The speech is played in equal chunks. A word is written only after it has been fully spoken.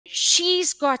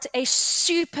she's got a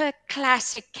super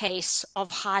classic case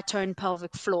of high tone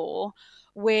pelvic floor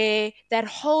where that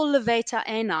whole levator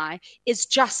ani is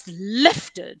just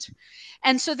lifted.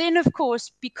 And so then, of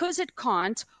course, because it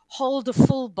can't hold a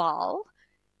full bowel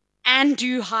and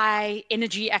do high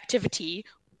energy activity,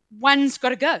 one's got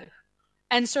to go.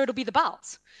 And so it'll be the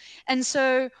bowels. And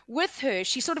so with her,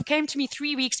 she sort of came to me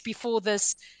 3 weeks before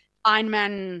this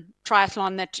Ironman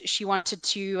triathlon that she wanted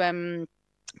to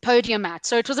podium at.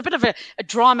 So it was a bit of a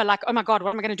drama, like, oh my God,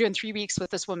 what am I going to do in 3 weeks with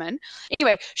this woman?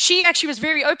 Anyway, she actually was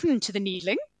very open to the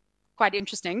needling. Quite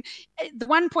interesting. The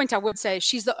one point I would say,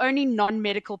 she's the only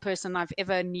non-medical person I've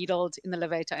ever needled in the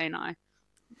levator ani,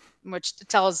 which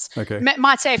tells,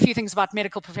 might say a few things about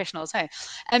medical professionals. Hey,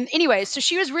 anyway, so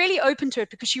she was really open to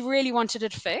it because she really wanted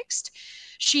it fixed.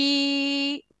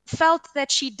 She felt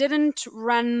that she didn't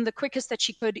run the quickest that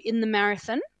she could in the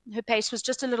marathon. Her pace was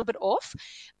just a little bit off,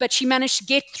 but she managed to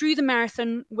get through the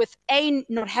marathon with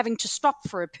not having to stop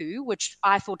for a poo, which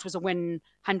I thought was a win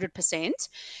 100%.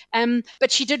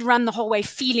 But she did run the whole way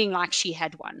feeling like she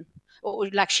had one, or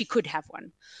like she could have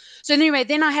one. So anyway,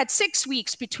 then I had 6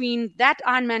 weeks between that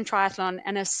Ironman triathlon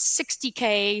and a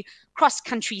 60K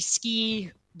cross-country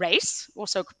ski race,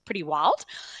 also pretty wild.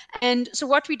 And so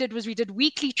what we did was we did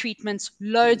weekly treatments,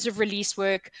 loads of release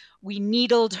work. We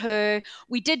needled her.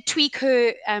 We did tweak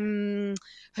her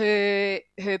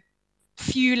her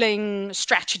fueling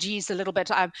strategies a little bit.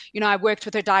 I worked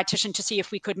with her dietitian to see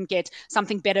if we couldn't get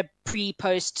something better pre,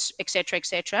 post, etc.,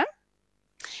 etc.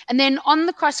 And then on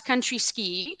the cross-country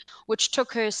ski, which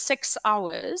took her 6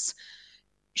 hours,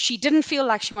 she didn't feel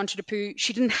like she wanted to poo.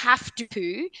 She didn't have to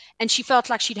poo. And she felt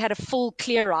like she'd had a full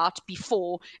clear out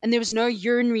before, and there was no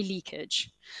urinary leakage.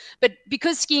 But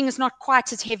because skiing is not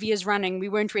quite as heavy as running, we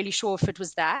weren't really sure if it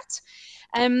was that.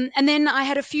 And then I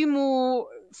had a few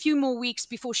more weeks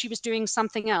before she was doing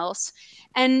something else.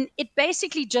 And it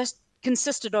basically just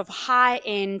consisted of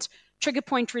high-end trigger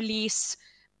point release,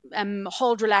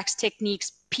 hold relax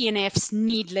techniques, PNFs,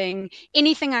 needling,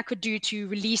 anything I could do to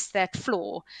release that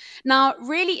floor. Now,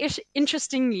 really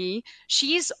interestingly,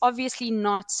 she's obviously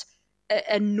not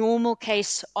a normal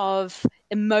case of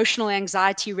emotional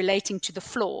anxiety relating to the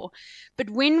floor. But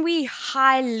when we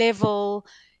high level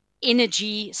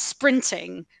energy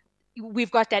sprinting,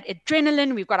 we've got that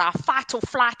adrenaline, we've got our fight or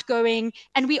flight going,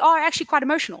 and we are actually quite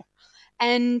emotional.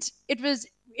 And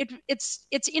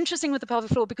it's interesting with the pelvic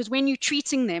floor because when you're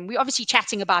treating them, we're obviously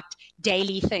chatting about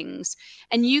daily things,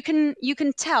 and you can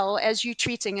tell as you're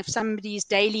treating if somebody's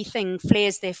daily thing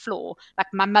flares their floor, like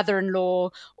my mother-in-law,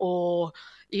 or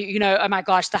oh my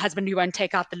gosh, the husband who won't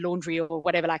take out the laundry or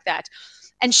whatever like that.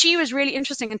 And she was really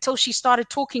interesting until she started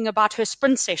talking about her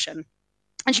sprint session,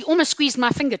 and she almost squeezed my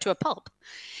finger to a pulp.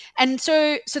 And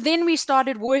so then we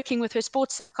started working with her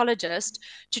sports psychologist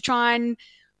to try and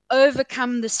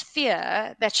overcome this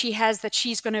fear that she has that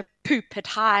she's going to poop at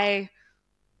high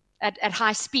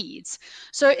speeds.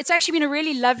 So it's actually been a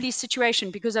really lovely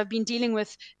situation because I've been dealing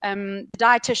with the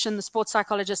dietitian, the sports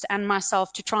psychologist, and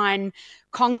myself to try and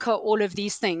conquer all of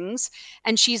these things.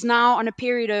 And she's now on a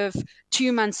period of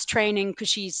 2 months training because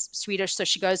she's Swedish, so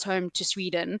she goes home to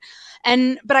Sweden.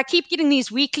 But I keep getting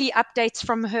these weekly updates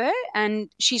from her, and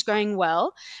she's going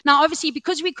well. Now, obviously,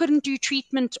 because we couldn't do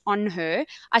treatment on her,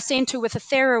 I sent her with a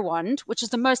TheraWand, which is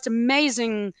the most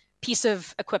amazing piece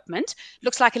of equipment. It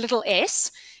looks like a little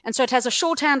S, and so it has a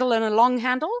short handle and a long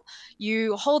handle.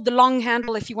 You hold the long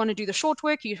handle if you want to do the short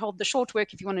work, you hold the short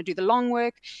work if you want to do the long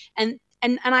work, and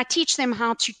I teach them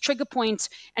how to trigger point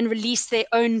and release their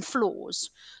own floors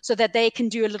so that they can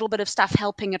do a little bit of stuff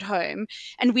helping at home.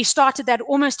 And we started that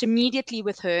almost immediately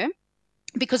with her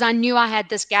because I knew I had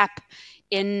this gap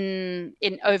in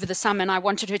over the summer, and I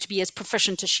wanted her to be as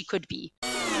proficient as she could be.